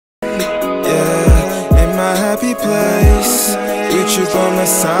happy place. With you by my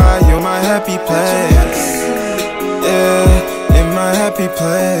side, you're my happy place. Yeah, in my happy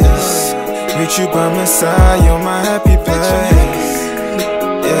place. With you by my side, you're my happy place.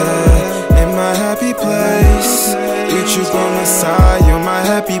 Yeah, in my happy place. With you by my side, you're my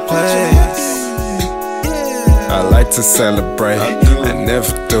happy place. I like to celebrate. I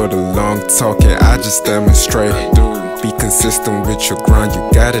never do the long talking, I just demonstrate. Be consistent with your grind, you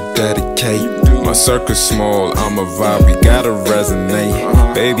gotta dedicate. My circle's small, I'm a vibe, we gotta resonate.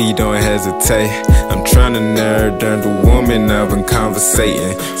 Baby, don't hesitate, I'm trying to narrow down the woman I've been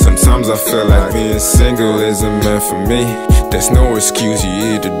conversating. Sometimes I feel like being single isn't meant for me. There's no excuse, you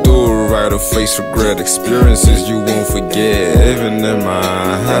either do it right or face regret. Experiences you won't forget, even in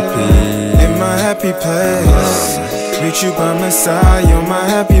my happy place. With you by my side, you're my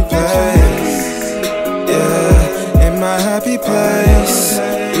happy place. Yeah, in my happy place.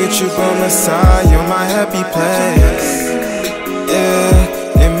 With you by my side, you're my happy place.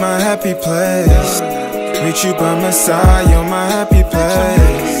 Yeah, in my happy place. With you by my side, you're my happy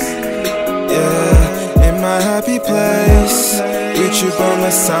place. Yeah, in my happy place. With you by my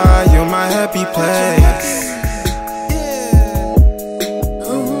side, you're my happy place.